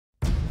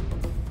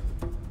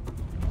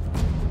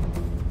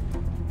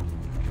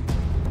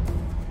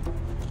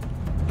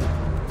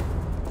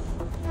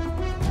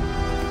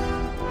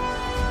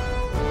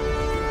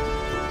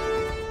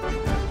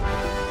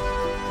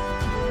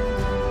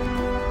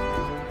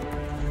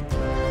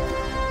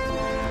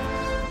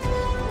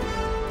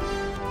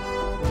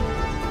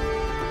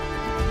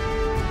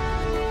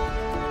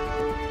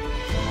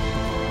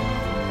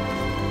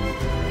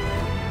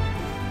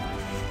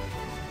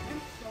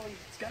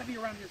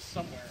here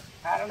somewhere.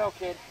 I don't know,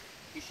 kid.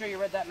 You sure you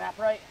read that map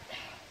right?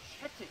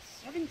 Checked it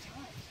 7 times.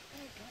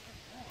 Oh,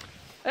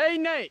 God, hey,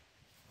 Nate!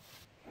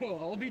 Well,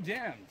 I'll be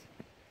damned.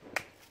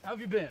 How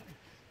have you been?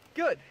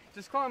 Good.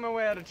 Just clawing my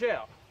way out of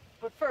jail.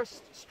 But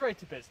first, straight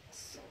to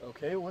business.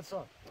 Okay, what's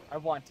up? I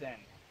want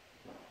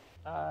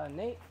in.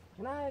 Nate,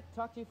 can I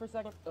talk to you for a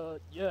second?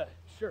 Yeah,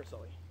 sure,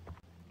 Sully.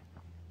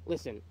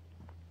 Listen,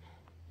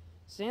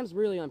 Sam's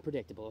really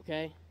unpredictable,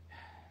 okay?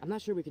 I'm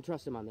not sure we can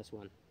trust him on this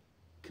one.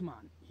 Come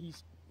on,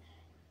 he's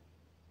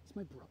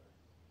my brother.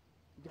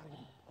 You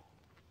gotta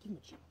give him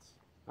a chance.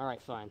 All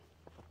right, fine.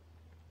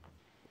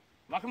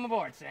 Welcome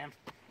aboard, Sam.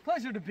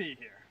 Pleasure to be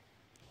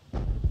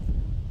here.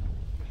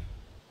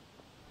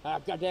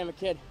 God damn it,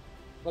 kid.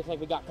 Looks like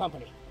we got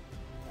company.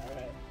 All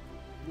right.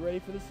 You ready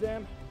for this,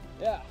 Sam?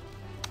 Yeah.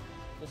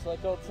 Just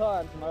like old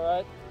times, am I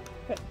right?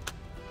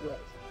 Right.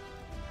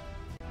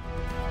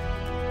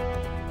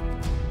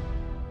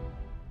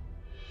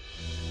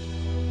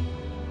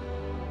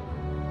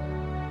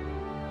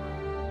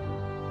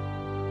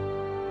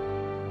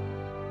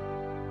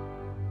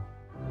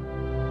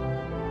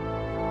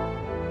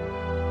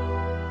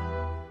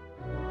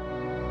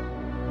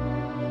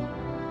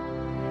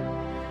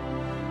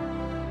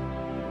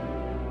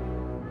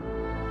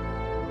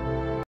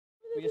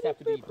 We just have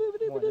to be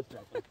more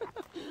distracted.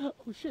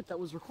 Oh shit, that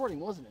was recording,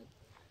 wasn't it?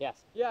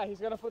 Yes. Yeah, he's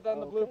gonna put that in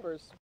the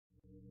bloopers.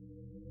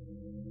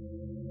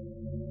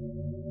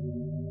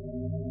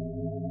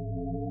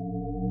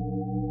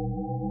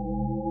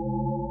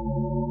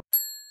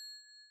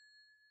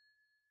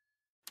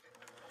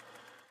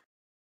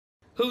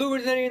 Hello,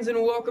 Residentians,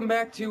 and welcome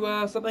back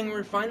to something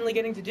we're finally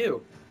getting to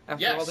do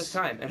after all this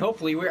time. And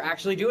hopefully we're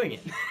actually doing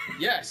it.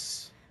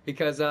 Yes!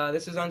 Because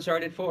this is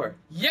Uncharted 4.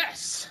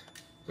 Yes!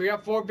 We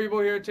got 4 people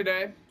here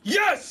today.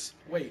 Yes!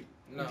 Wait,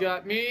 no. We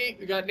got me,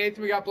 we got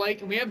Nathan, we got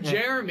Blake, and we have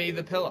Jeremy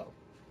the pillow.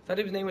 I thought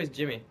his name was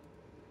Jimmy.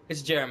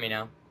 It's Jeremy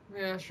now.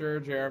 Yeah, sure,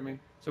 Jeremy.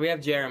 So we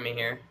have Jeremy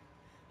here.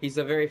 He's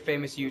a very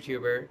famous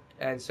YouTuber.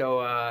 And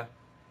so,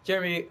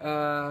 Jeremy,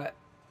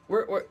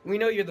 we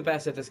know you're the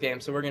best at this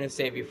game, so we're going to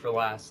save you for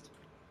last.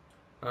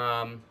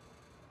 So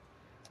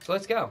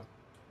let's go.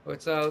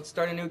 Let's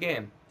start a new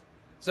game.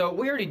 So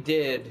we already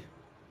did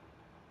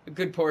a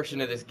good portion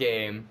of this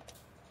game.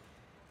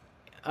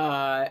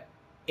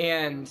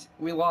 And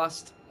we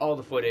lost all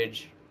the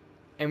footage,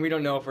 and we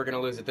don't know if we're gonna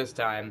lose it this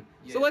time.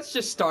 Yeah. So let's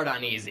just start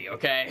on easy,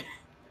 okay?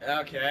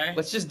 Okay.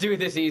 Let's just do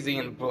this easy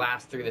and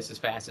blast through this as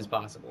fast as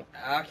possible.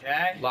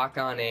 Okay. Lock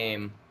on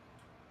aim.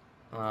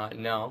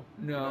 No.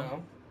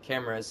 No.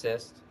 Camera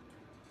assist.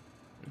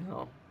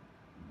 No.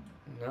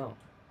 No.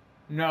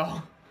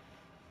 No.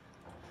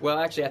 Well,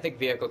 actually, I think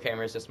vehicle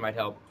camera assist might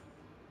help.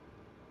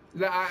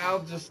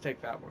 I'll just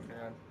take that one,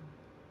 man.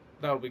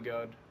 That'll be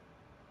good.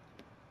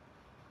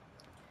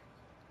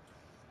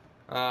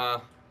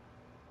 That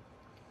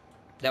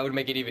would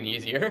make it even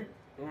easier.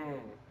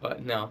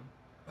 But no.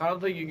 I don't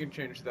think you can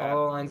change that.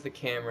 All aligns the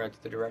camera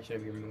to the direction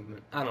of your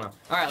movement. I don't know.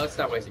 Alright, let's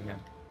stop wasting time.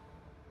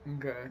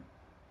 Okay.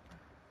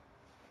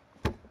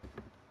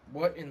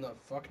 What in the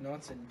fuck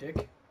nuts and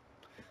dick?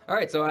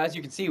 Alright, so as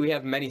you can see, we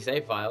have many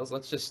save files.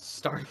 Let's just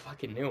start a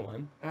fucking new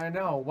one. I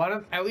know.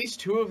 At least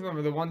 2 of them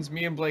are the ones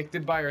me and Blake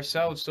did by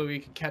ourselves so we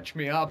could catch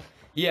me up.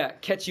 Yeah,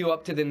 catch you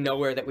up to the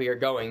nowhere that we are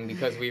going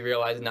because we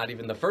realized not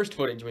even the first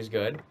footage was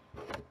good.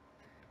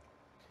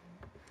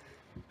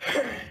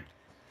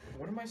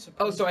 What am I supposed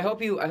Oh, so I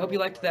hope you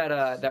liked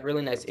that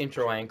really nice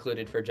intro I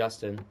included for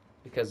Justin,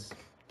 because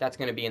that's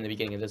gonna be in the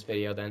beginning of this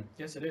video then.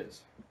 Yes, it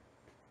is.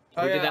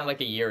 We did that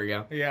like a year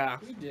ago. Yeah.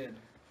 We did.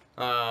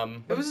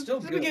 It was still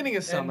the beginning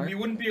of summer. And we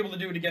wouldn't be able to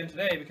do it again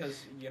today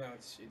because, you know,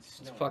 it's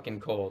fucking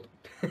cold.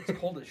 It's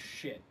cold as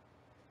shit.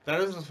 That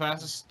is the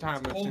fastest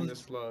time I've seen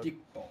this load. Dick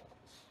balls.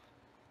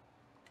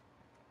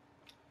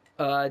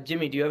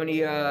 Jimmy, do you have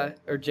any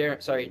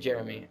sorry,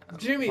 Jeremy.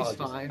 Jimmy's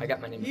Apologies. fine. I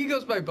got my name. He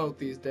goes by both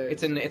these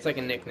days. It's like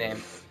a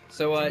nickname.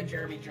 So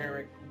Jeremy,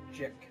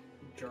 Jick,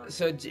 Jerk.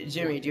 So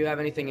Jimmy, do you have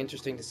anything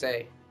interesting to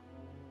say?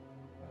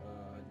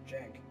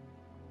 Jank.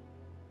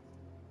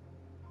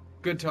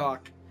 Good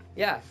talk.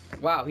 Yeah.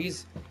 Wow,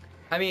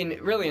 I mean,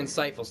 really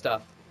insightful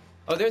stuff.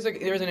 Oh, there's an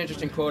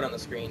interesting quote on the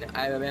screen.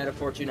 I am a man of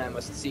fortune, I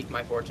must seek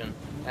my fortune.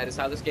 That is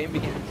how this game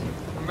begins.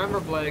 Remember,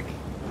 Blake.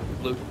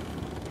 Blue.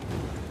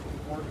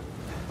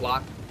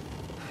 Block.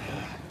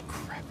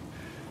 Crap.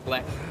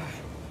 Black.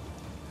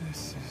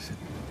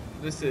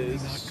 This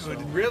is not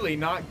good. Really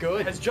not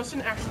good. Has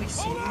Justin actually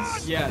seen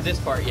this? Yeah, this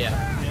part, yeah.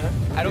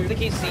 I don't think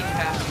he's seen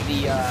past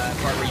the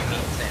part where you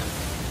meet Sam.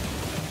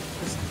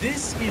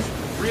 This is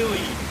really,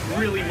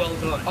 really well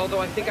done.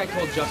 Although I think I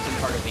told Justin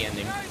part of the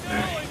ending.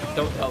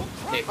 Don't tell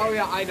Nathan. Oh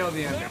yeah, I know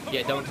the ending.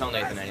 Yeah, don't tell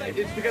Nathan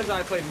anything. It's because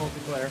I played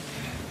multiplayer.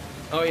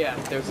 Oh yeah,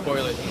 there's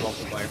spoilers in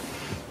multiplayer.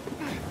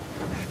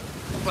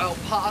 Well,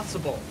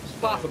 possible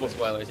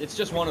spoilers. It's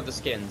just one of the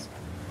skins,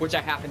 which I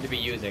happen to be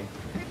using.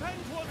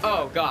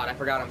 Oh god, I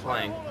forgot I'm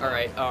playing.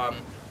 Alright, I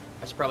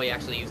should probably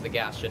actually use the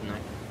gas, shouldn't I?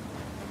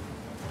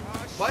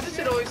 Why does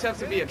it always have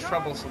to be a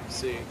troublesome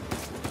C?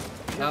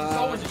 It's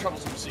always a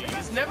troublesome scene.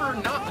 It's never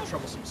not a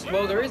troublesome scene.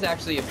 Well, there is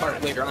actually a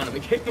part later on in the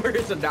game where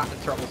it's not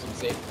a troublesome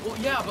scene. Well,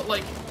 yeah, but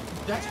like,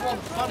 that's where all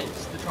the fun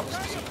is, the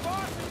troublesome scene.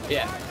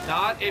 Yeah.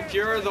 Not if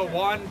you're the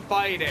one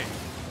fighting.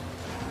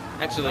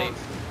 Actually,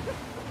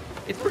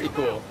 it's pretty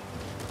cool.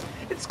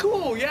 It's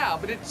cool, yeah,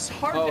 but it's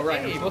hard Oh, to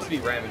right. I'm aim. supposed to be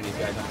ramming these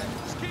guys, aren't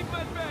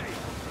I?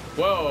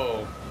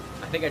 Whoa.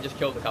 I think I just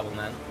killed a couple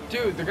men.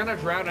 Dude, they're gonna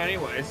drown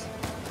anyways.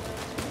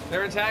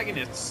 They're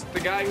antagonists. The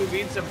guy who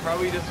beats them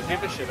probably doesn't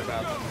give a shit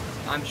about them.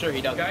 I'm sure he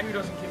The doesn't. guy who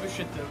doesn't give a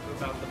shit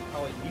about them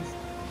probably needs them.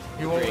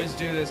 You always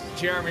do this.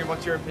 Jeremy,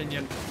 what's your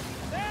opinion?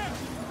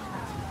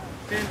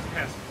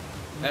 Fantastic.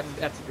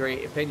 That's a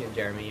great opinion,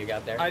 Jeremy, you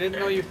got there. I didn't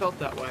know you felt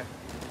that way.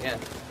 Yeah.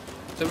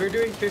 So we were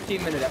doing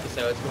 15-minute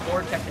episodes.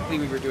 Before, technically,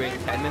 we were doing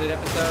 10-minute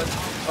episodes.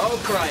 Oh,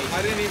 Christ.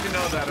 I didn't even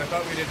know that. I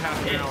thought we did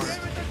half an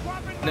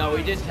hour. No,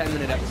 we did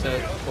 10-minute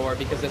episodes before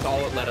because that's all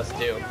it let us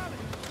do.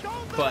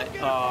 But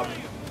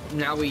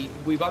now we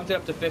bumped it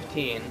up to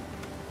 15.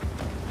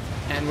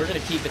 And we're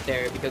going to keep it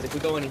there because if we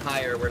go any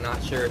higher, we're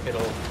not sure if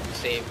it'll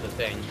save the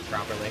thing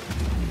properly.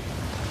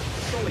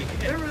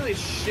 They're really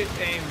shit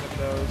aim with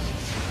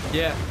those.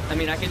 Yeah, I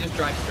mean, I can just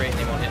drive straight and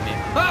they won't hit me.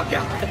 Oh,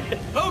 God!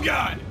 Oh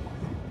God!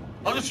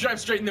 I'll just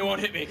drive straight and they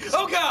won't hit me.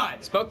 Oh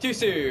God! Spoke too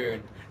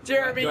soon.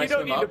 Jeremy, Do I you don't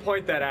swim need up? to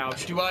point that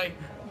out. Do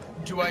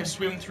I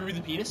swim through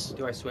the penis?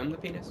 Do I swim the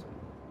penis?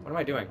 What am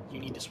I doing? You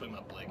need to swim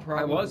up, Blake.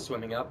 I was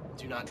swimming up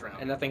Do not drown.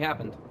 and nothing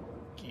happened.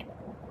 Keep.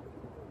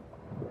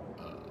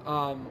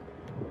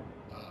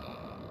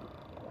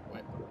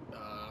 What?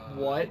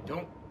 What?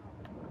 Don't.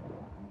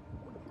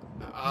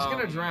 He's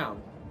gonna drown.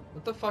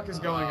 What the fuck is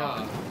going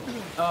on?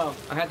 Oh,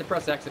 I had to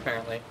press X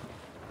apparently.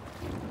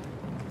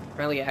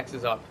 Apparently X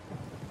is up.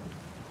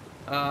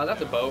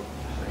 That's a boat.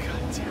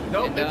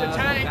 Nope, And, it's a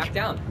tank. Back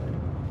down.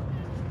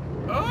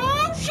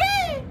 Oh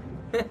shit!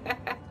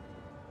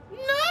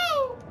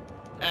 No!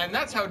 And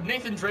that's how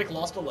Nathan Drake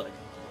lost a leg.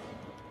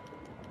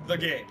 The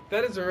game.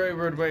 That is a very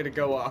weird way to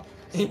go up.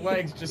 His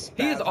legs just.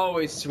 He's spasm.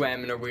 always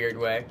swam in a weird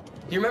way.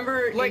 Do you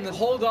remember Like, in the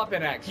hold up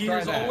an X. He Try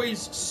has that. always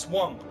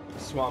swum.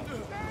 swum? Do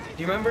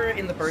you remember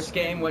in the first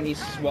game when he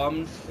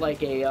swummed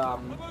like a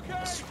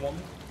Swum?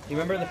 Do you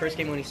remember in the first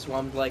game when he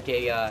swummed like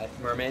a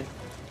mermaid?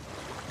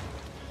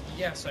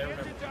 Yes, I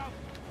remember.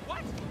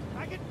 What?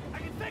 I can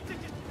fix it.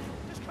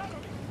 Just cover me.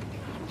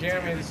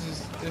 Jeremy, this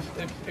is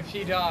if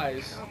he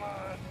dies. Come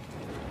on.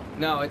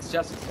 No, it's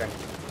Justin's turn.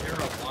 There are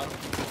a lot of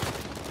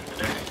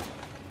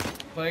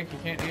Blake, you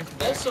can't aim for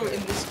that Also, shit.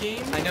 in this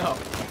game, I know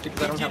because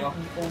I they don't did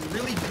have a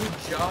really good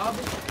job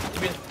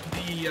with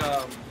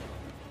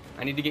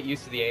I need to get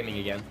used to the aiming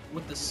again.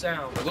 the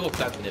sound. A little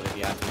sensitive if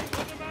you ask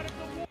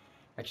me.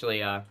 Actually,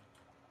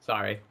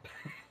 sorry.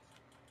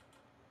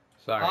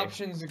 Sorry.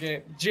 Options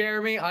again.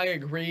 Jeremy, I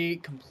agree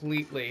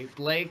completely.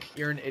 Blake,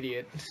 you're an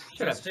idiot.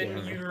 Shut up, Justin,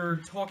 Jeremy. you're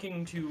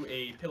talking to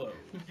a pillow.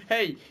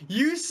 Hey,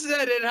 you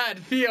said it had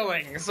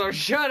feelings, so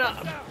shut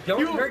up.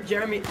 Don't hurt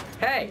Jeremy.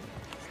 Hey,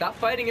 stop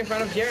fighting in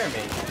front of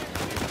Jeremy.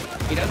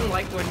 He doesn't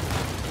like when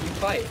you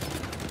fight.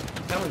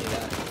 I'm telling you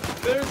that.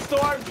 They're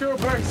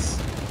stormtroopers.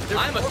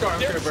 I'm a They're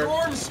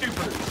stormtrooper.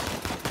 stormtroopers.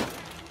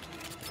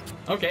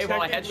 Okay,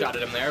 well I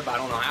headshotted him there, but I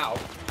don't know how.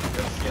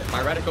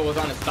 My reticle was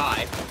on his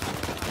thigh.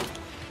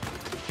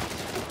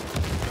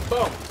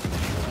 Boom.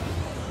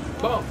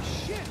 Boom.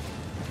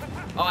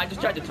 Oh, I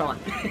just tried to taunt.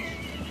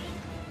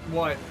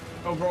 What?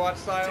 Overwatch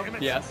style?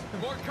 Yes.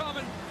 More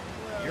coming.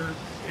 You're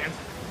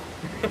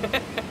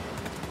dancing.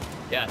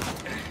 Yes.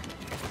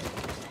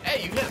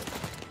 Hey, you hit him.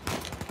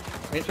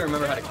 I need to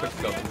remember how to quick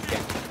scope in this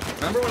game.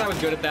 Remember when I was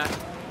good at that?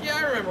 Yeah,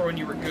 I remember when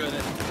you were good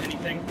at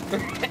anything.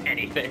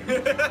 Anything.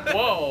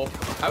 Whoa.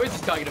 I was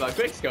just talking about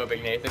quick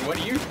scoping, Nathan. What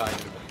are you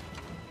talking about?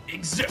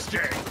 Existing.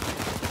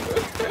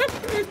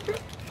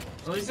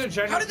 At least a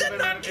generous How did that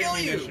amount not of kill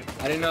you? ammunition.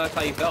 I didn't know that's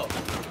how you felt.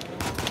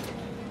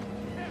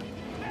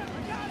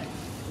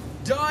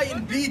 Die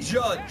and be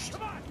judged.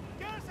 Come on.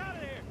 Get us out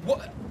of here.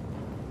 What?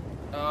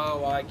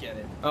 Oh, I get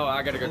it. Oh,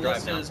 I gotta go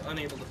drive Melissa now. is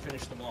unable to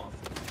finish them off.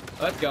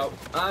 Let's go.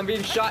 I'm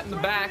being shot in the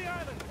back. The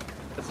island.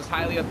 This is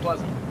highly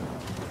unpleasant.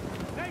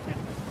 Nathan,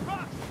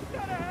 Rox,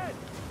 dead ahead.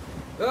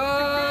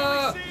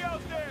 Ah! See you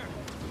out there.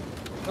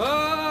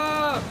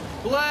 Ah!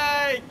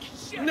 Blake!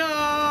 No!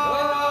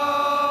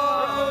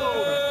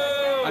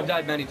 I've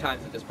died many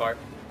times at this part.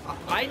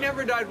 I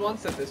never died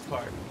once at this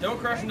part. Don't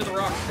crash into the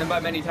rock. And by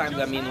many times,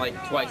 I mean like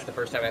twice the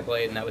first time I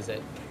played, and that was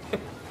it.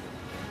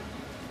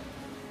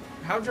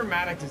 How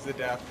dramatic is the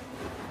death?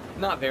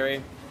 Not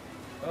very.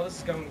 Oh, this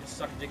is going to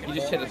suck dick. You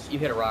just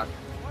hit a rock.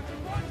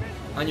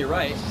 On your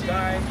right.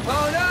 Die.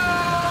 Oh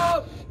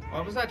no!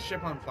 Why was that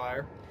ship on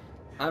fire?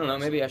 I don't know,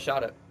 maybe I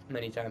shot it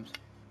many times.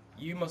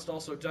 You must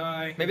also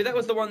die. Maybe that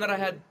was the one that I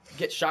had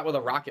get shot with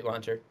a rocket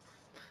launcher.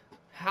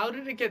 How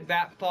did it get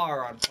that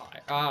far on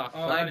fire? Oh,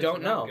 I that is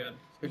don't not know. Good.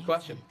 Good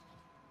question.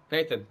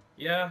 Nathan.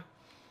 Yeah.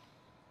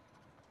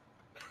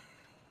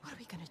 What are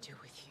we gonna do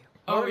with you?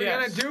 What are we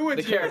yes. gonna do with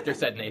The you? character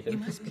said You Nathan.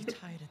 must be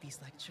tired of these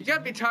lectures. You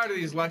gotta be tired of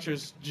these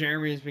lectures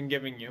Jeremy's been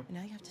giving you.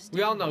 Now you have to stay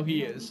We all home know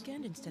he all is.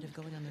 weekend instead of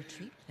going on the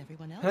retreat with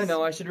everyone else. I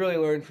know, I should really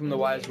learn from the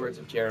wise words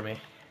of Jeremy.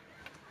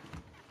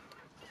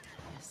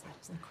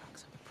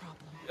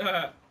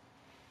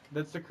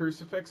 That's the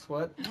crucifix.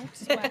 What? Don't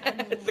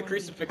sweat. It's the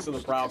crucifix of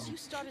the problem. You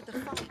started the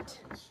fight.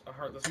 A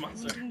heartless I'm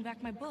monster. giving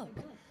back my book.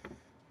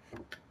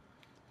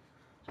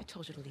 I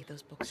told you to leave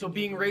those books. So in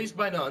being your raised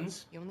by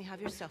nuns. You only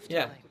have yourself to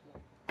Yeah.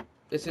 blame.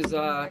 This is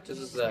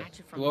the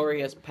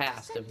glorious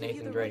past of Give you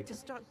Nathan the Drake. right to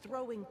start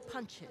throwing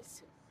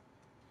punches.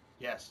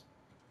 Yes.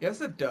 Yes,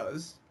 it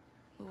does.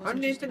 It wasn't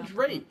I'm just Nathan about the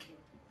Drake.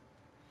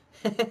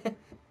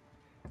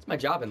 It's my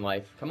job in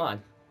life. Come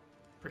on.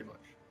 Pretty much.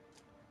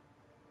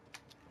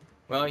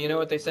 Well, you know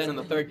what they said in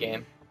the third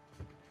game.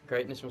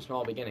 Greatness from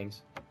small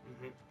beginnings.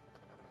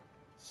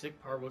 Sic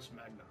parvus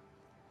magna.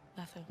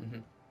 Nothing. Mm-hmm.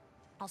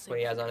 I'll say What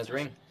he has on his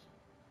ring.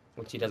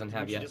 Which he doesn't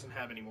have Which he yet. doesn't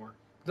have anymore.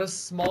 The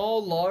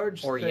small,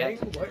 large Or thing.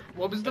 yet.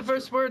 What was the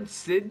first word?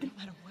 Sid? No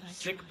matter what I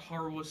Sic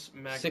parvus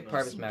magna. Sic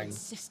parvis magnum.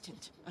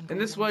 insistent on In going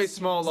this down way, the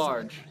small, same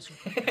large.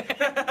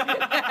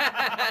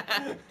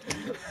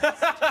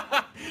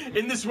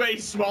 In this way,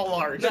 small,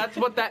 large. That's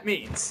what that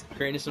means.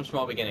 Greatness from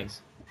small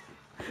beginnings.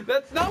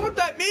 That's not what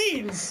that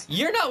means.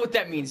 You're not what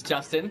that means,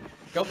 Justin.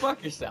 Go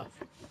fuck yourself.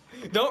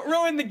 Don't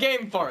ruin the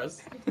game for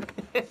us.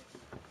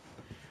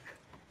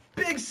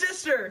 Big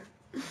sister!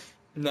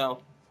 No.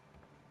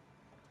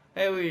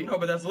 Hey, No,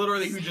 but that's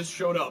literally who just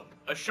showed up.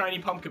 A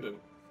shiny pumpkaboo.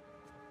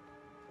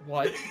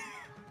 What?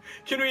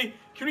 Can we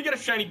get a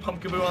shiny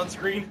pumpkaboo on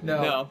screen?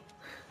 No. No.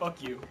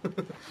 Fuck you.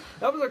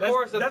 That was a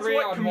chorus of That's three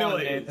what on Camilla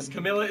one, is. Nathan.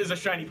 Camilla is a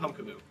shiny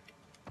pumpkaboo.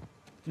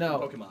 No.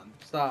 Pokemon.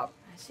 Stop.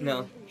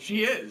 No.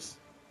 She is.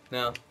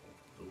 No.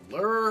 The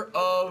lure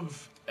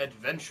of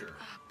adventure.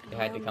 It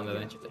had to come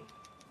eventually.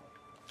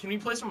 Can we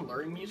play some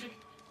luring music?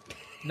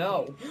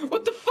 No.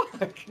 What the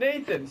fuck?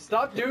 Nathan,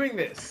 stop doing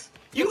this.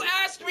 You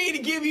asked me to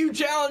give you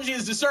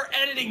challenges to start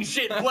editing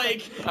shit,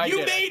 Blake. I You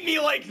did. made me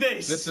like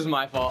this. This is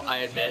my fault, I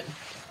admit.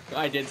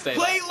 I did say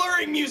Play that.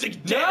 luring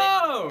music, damn it.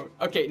 No!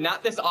 Okay,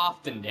 not this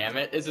often, damn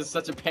it. This is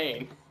such a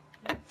pain.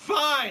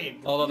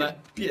 Fine. Although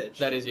You bitch.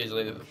 that is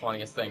usually the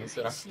funniest thing,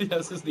 so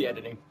this is the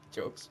editing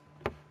jokes.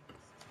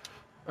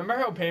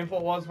 Remember how painful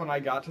it was when I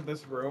got to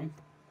this room?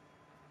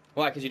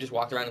 Why? Because you just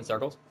walked around in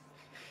circles?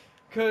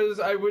 Because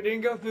I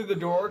didn't go through the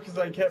door because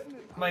I kept...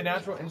 My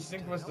natural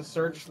instinct was to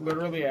search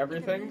literally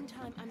everything.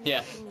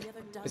 Yeah.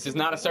 This is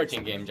not a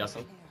searching game,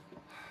 Justin.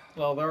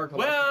 Well, there are...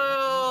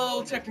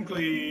 Well,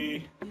 technically. You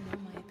know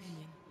my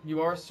opinion.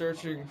 You are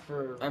searching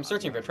for... I'm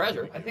searching for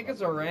treasure. I think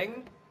it's a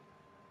ring.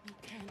 You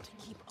can't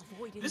keep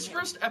avoiding This it.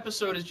 first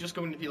episode is just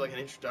going to be like an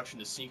introduction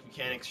to sneak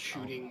mechanics,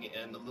 shooting,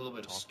 and a little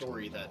bit of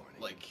story that,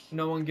 like...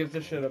 No one gives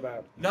a shit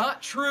about.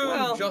 Not true,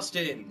 Well,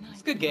 Justin.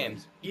 It's good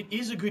games. It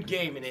is a good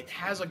game, and it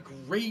has a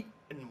great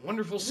and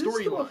wonderful Is this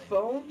still a storyline.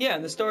 phone? Yeah,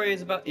 and the story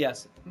is about...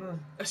 Yes.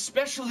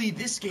 Especially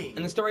this game.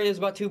 And the story is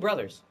about two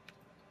brothers.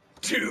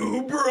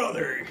 Two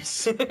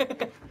brothers.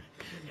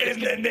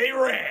 And then they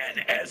ran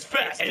as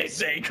fast as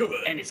they could.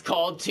 And it's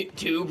called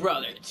Two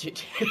Brothers. Two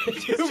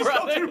just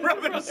called Two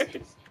Brothers.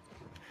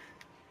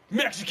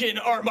 Mexican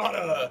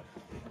Armada.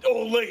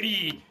 Old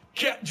lady.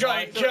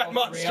 Giant cat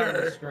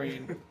monster.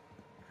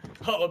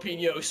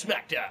 Jalapeno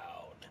Smackdown.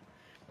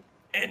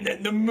 And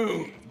then the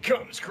moon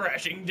comes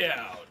crashing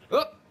down.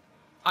 Oh,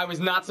 I was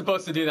not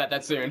supposed to do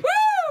that soon.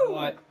 Woo!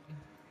 What?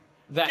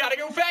 That, Gotta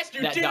go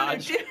faster, that dude.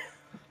 dodge.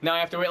 Now I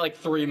have to wait like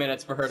 3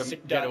 minutes for her to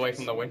Sick get away dodges.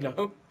 from the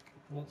window.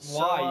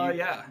 Why?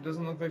 yeah. It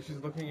doesn't look like she's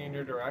looking in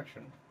your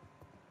direction.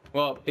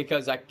 Well,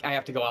 because I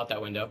have to go out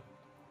that window.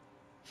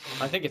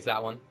 I think it's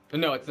that one.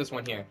 No, it's this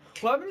one here.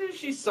 What happened if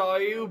she saw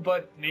you,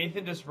 but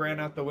Nathan just ran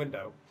out the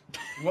window?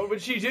 What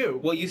would she do?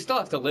 Well, you still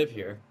have to live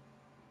here.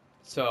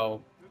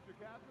 So...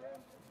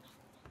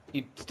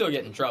 you'd still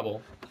get in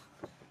trouble.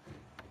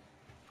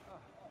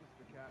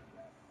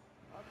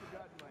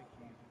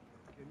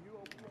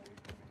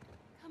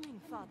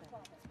 Coming, Father.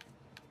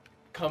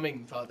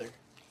 Coming, father.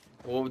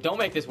 Well, don't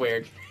make this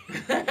weird.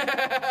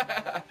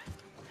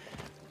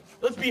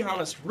 Let's be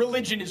honest,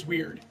 religion is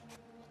weird.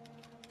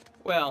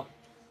 Well,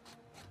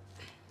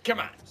 Come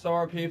on. So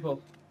are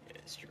people. Yeah,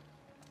 it's true.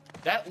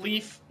 That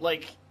leaf,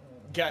 like,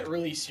 got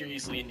really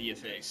seriously into your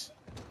face.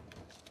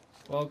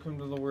 Welcome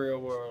to the real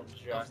world,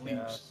 Of leaves.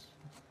 jackass.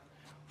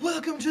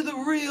 Welcome to the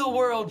real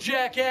world,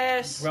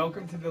 jackass!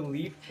 Welcome to the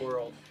leaf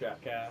world,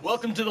 jackass.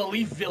 Welcome to the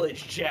Leaf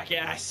Village,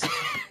 jackass!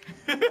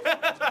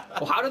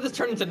 well, how did this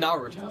turn into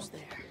Naruto?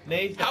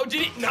 Nathan. How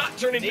did it not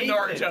turn into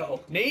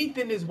Naruto?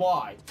 Nathan is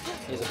why.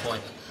 Here's a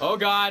point. Oh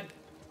God,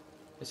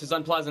 this is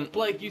unpleasant.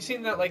 Blake, you've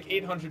seen that like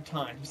 800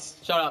 times.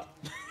 Shut up.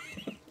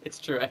 It's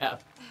true, I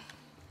have.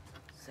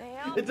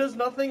 Sam? It does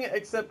nothing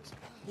except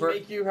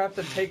make you have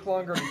to take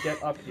longer to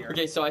get up here.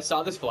 Okay, so I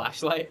saw this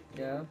flashlight,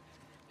 Yeah.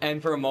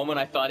 and for a moment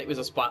I thought it was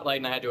a spotlight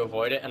and I had to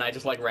avoid it, and I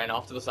just like ran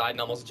off to the side and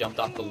almost jumped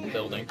off the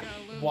building.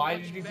 Why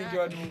did you think you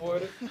had to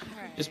avoid it?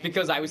 Just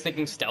because I was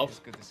thinking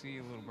stealth. Good to see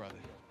you, little brother.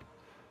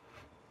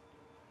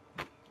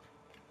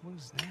 What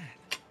is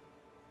that?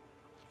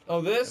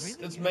 Oh, this?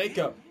 It's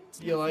makeup.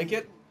 You like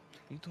it?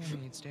 You told me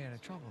you'd stay out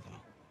of trouble, though.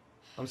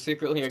 I'm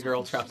secretly a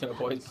girl trapped in a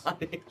boy's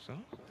body. So?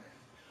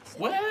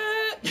 What?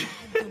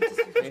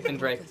 Nathan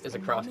Drake is a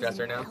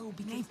cross-dresser now.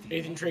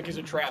 Nathan Drake is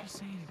a trap. I'm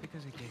saying it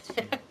because it gets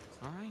you.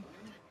 All right?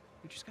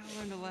 You just gotta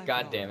learn to laugh.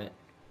 God damn it.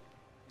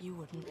 You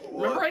wouldn't.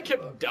 Remember I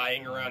kept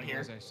dying around here?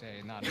 As I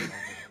say, not involved.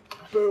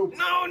 Boo.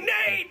 No,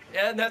 Nate!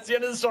 And that's the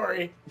end of the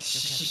story.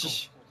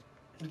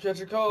 You catch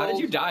a cold. How did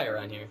you die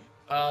around here?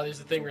 There's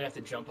a thing where you have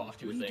to jump off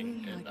to a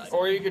thing. And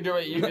Or you could do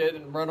what you did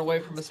and run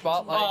away from the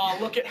spotlight. oh,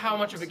 look at how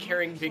much of a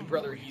caring big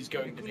brother he's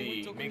going to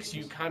be. Makes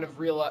you kind of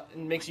realize,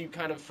 makes you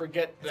kind of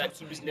forget that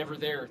he was never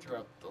there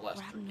throughout the last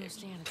We're having three no games.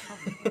 stand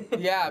of trouble.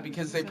 Yeah,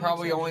 because they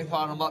probably only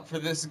thought him up for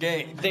this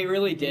game. They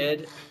really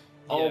did.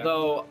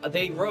 Although,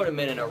 they wrote him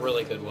in a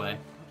really good way.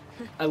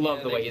 I love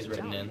Yeah, the they way he's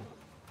written in.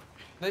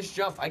 Nice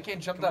jump. I can't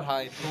jump that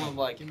high until I'm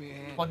like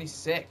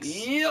 26.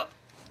 Yep.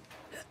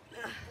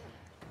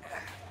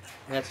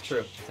 That's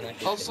true. It's an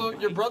extra Also,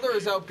 thing. your brother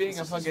is out being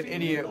a fucking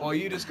idiot while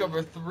you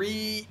discover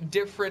 3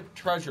 different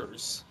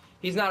treasures.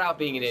 He's not out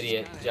being an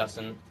idiot,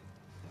 Justin.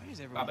 Why is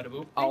everyone...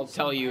 Babadaboop. I'll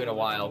tell you in a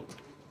while.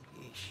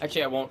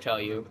 Actually, I won't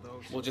tell you.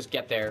 We'll just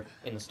get there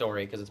in the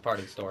story, because it's part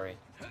of the story.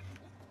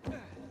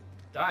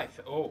 Dive.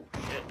 Oh,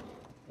 shit.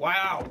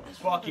 Wow.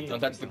 Fucking. Don't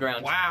touch the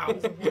ground. Wow.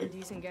 There's a one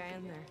decent guy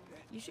in there.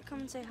 You should come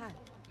and say hi.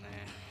 Nah,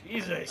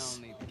 Jesus.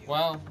 I don't need to get...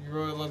 Wow, you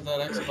really love that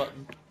X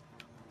button.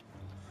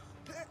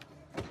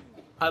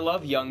 I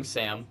love young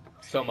Sam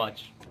so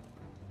much.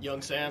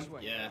 Young Sam?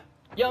 Yeah.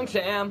 Young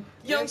Sam!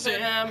 Young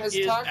Sam Has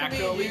is Takumi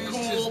actually used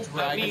cool. his I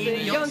dragon mean,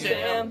 thing? Young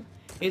Sam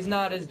is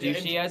not as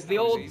douchey as the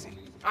old...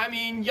 I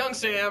mean, young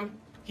Sam,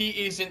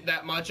 he isn't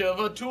that much of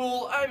a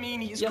tool. I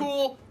mean, he's Yeah.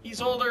 cool.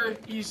 He's older.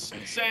 He's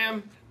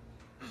Sam.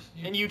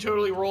 And you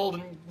totally rolled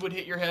and would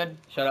hit your head.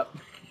 Shut up.